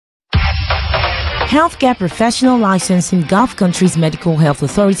Healthcare professional license in Gulf countries' medical health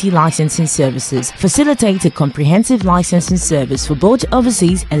authority licensing services facilitate a comprehensive licensing service for both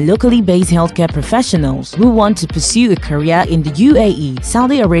overseas and locally based healthcare professionals who want to pursue a career in the UAE,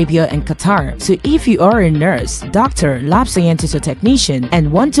 Saudi Arabia, and Qatar. So if you are a nurse, doctor, lab scientist, or technician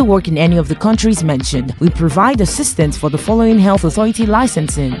and want to work in any of the countries mentioned, we provide assistance for the following health authority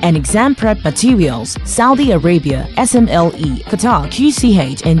licensing and exam prep materials: Saudi Arabia, SMLE, Qatar,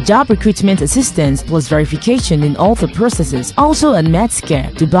 QCH, and job recruitment assistance plus verification in all the processes. Also at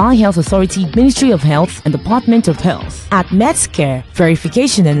Medscare, Dubai Health Authority, Ministry of Health, and Department of Health. At Medscare,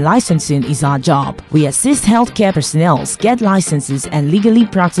 verification and licensing is our job. We assist healthcare personnel get licenses and legally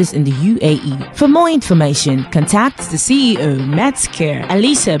practice in the UAE. For more information, contact the CEO, Medscare,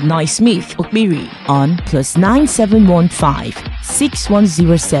 Alisebh Smith Okbiri on +9715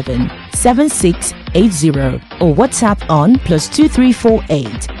 6107 7680 or WhatsApp on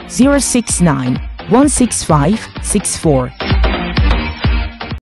 +2348 069 16564.